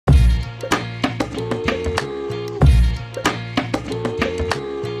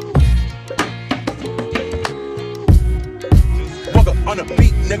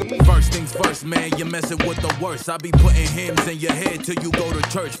first, man, you're messing with the worst. I be putting hymns in your head till you go to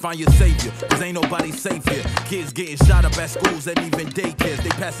church. Find your savior, cause ain't nobody safe here. Kids getting shot up at schools and even daycares. They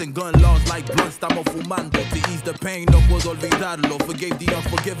passing gun laws like blunt, estamos fumando. To ease the pain, no puedo olvidarlo. Forgave the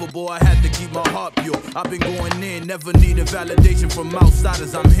unforgivable, I had to keep my heart pure. I've been going in, never needed validation from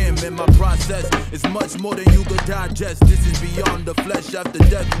outsiders. I'm him in my process. It's much more than you could digest. This is beyond the flesh after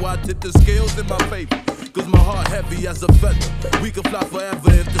death. Why tip the scales in my favor? Cause my heart heavy as a feather. We can fly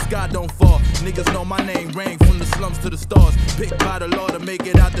forever if the sky don't fall. Niggas know my name, rang from the slums to the stars. Picked by the law to make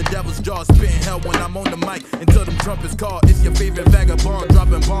it out the devil's jaws. Spitting hell when I'm on the mic until them trumpets call. It's your favorite vagabond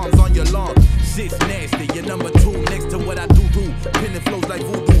dropping bombs on your lawn. Shit's nasty, you're number 2 next to what I do. Pinning flows like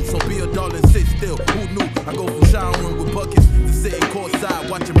voodoo, so be a darling, sit still. Who knew? I go from showering with buckets to sitting courtside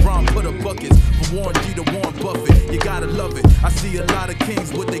watching Braun put up buckets. From Warren G to Warren Buffett, you gotta love it. I see a lot of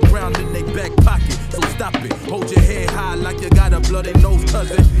kings with their crown in their back pocket, so stop it. Hold your head high like you got a bloody nose,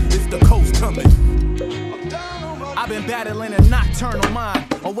 cousin. It's the coast coming. I've been battling a nocturnal mind.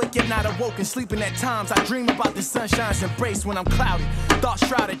 Awake yet not awoken, sleeping at times. I dream about the sunshine's embrace when I'm cloudy. Thoughts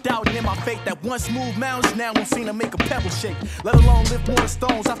shrouded, doubting in my faith that once moved mountains now won't seem to make a pebble shake. Let alone lift more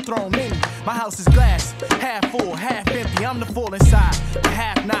stones, I've thrown many. My house is glass, half full, half empty. I'm the full inside, the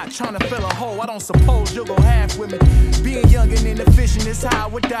half not, trying to fill a hole. I don't suppose you'll go half with me. Being young and inefficient is how I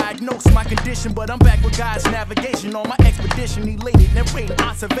would diagnose my condition. But I'm back with God's navigation on my expedition. Elated, narrating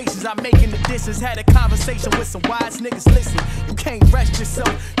observations I make in the distance. Had a conversation with some wise niggas. Listen, you can't rest yourself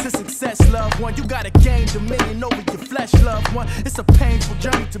to success, loved one. You gotta gain dominion over your flesh, loved one. It's a painful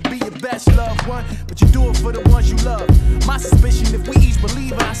journey to be your best, loved one, but you do it for the ones you love. My suspicion, if we each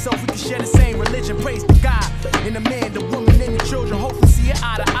believe in ourselves, we can share the same religion. Praise to God in the man, the woman, and the children. Hopefully see it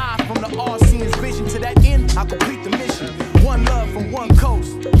eye to eye from the all-seeing vision. To that end, I'll complete the mission. One love from one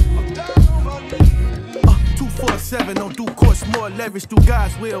coast. 247 on due course, more leverage through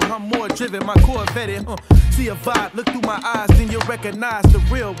God's will. I'm more driven, my core vetted. See a vibe, look through my eyes, then you'll recognize the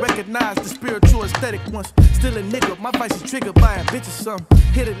real, recognize the spiritual aesthetic. Once still a nigga, my vice is triggered by a bitch or some.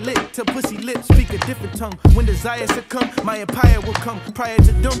 Hit a lick till pussy lips speak a different tongue. When desire succumb, my empire will come. Prior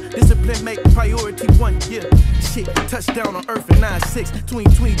to them, discipline make priority 1. Yeah, shit, touchdown on earth in 9-6.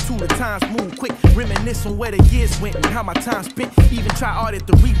 2022, the times move quick. Reminisce on where the years went and how my time spent. Even try art at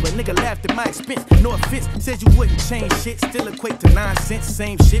the Reaper, nigga laughed at my expense. No offense, said you wouldn't change shit. Still equate to 9 cents,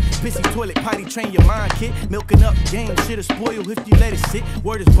 same shit. Pissy toilet, potty train your mind, kid. Milking up game, shit'll spoil if you let it sit.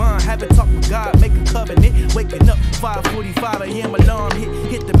 Word is bond, have a talk with God, make a covenant. Waking up, 5:45 a.m. alarm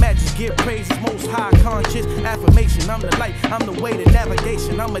hit the mattress, give praises, most high conscious affirmation. I'm the light, I'm the way to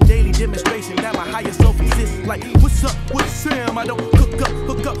navigation. I'm a daily demonstration that my higher self exists. Like, what's up with Sam? I don't cook up,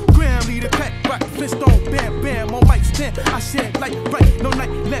 hook up, Graham, lead a crack, rock, Flintstone, bam, bam, on mic stand. I shed light bright, no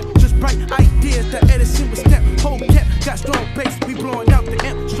night lamp, just bright ideas that Edison was stamp. Whole cap, got strong bass, we blowing out the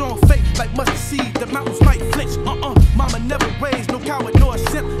amp. Strong faith, like mustard seed, the mountains might flinch. Mama never raised, no coward nor a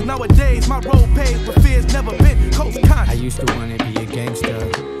simp. Nowadays, my road paved, but fear's never been. Coast Contra. I used to wanna be a gangster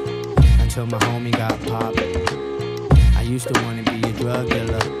until my homie got popped. I used to wanna be a drug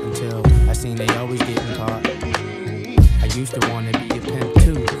dealer until I seen they always getting caught. I used to wanna be a pimp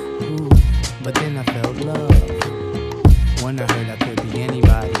too, ooh, but then I felt love. When I heard I could be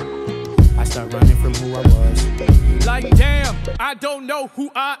anybody, I start running from who I was. Like damn, I don't know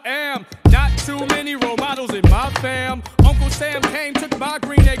who I am. Not too many role models in my fam. Uncle Sam came, took my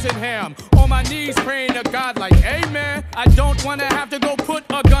green eggs and ham. On my knees praying to God like, amen. I don't wanna have to go put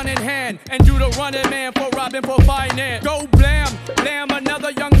a gun in hand and do the running man for robbing for finance. Go blam, blam,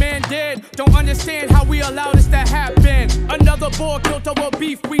 another young man dead. Don't understand how we allow this to happen. Another boy killed over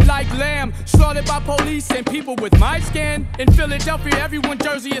beef, we like lamb. Slaughtered by police and people with my skin. In Philadelphia, everyone's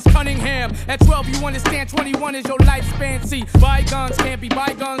jersey is Cunningham. At 12, you understand 21 is your lifespan. See, bygones can't be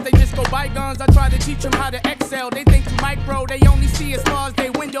bygones, they just go bygones. I try to teach them how to excel. They think too micro, they only see as far as they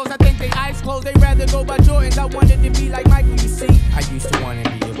windows. I think they eyes closed, they rather go by Jordans. I wanted to be like Michael, you see. I used to want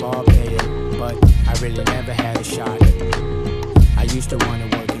to be a ball player, but I really never had a shot. I used to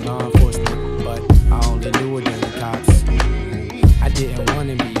want to work in law enforcement, but I only knew it in the cops. I didn't want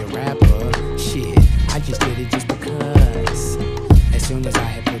to be a rapper, shit, I just did it just because. As soon as I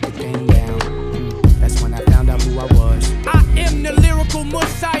had put the pen down, that's when I found out who I was. I am the lyrical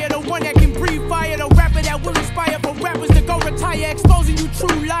messiah, the one that can breathe fire, the rapper that will inspire for rappers to go retire, exposing you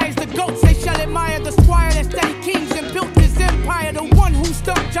true lies. The goats they shall admire, the squire that steady kings and built his empire, the one who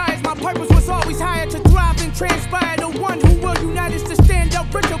stumped giants. My purpose was always higher, to thrive and transpire, the one who will unite us to stand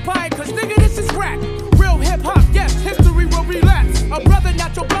up, rich or pie. Cause nigga, this is rap, real hip hop. Yes, history will relapse. A brother,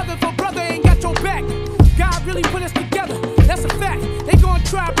 not your brother, for brother ain't got your back. God really put us together, that's a fact. They gon'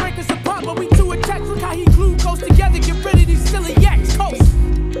 try to break us apart, but we too attached. Look how he glued Coast together, get rid of these silly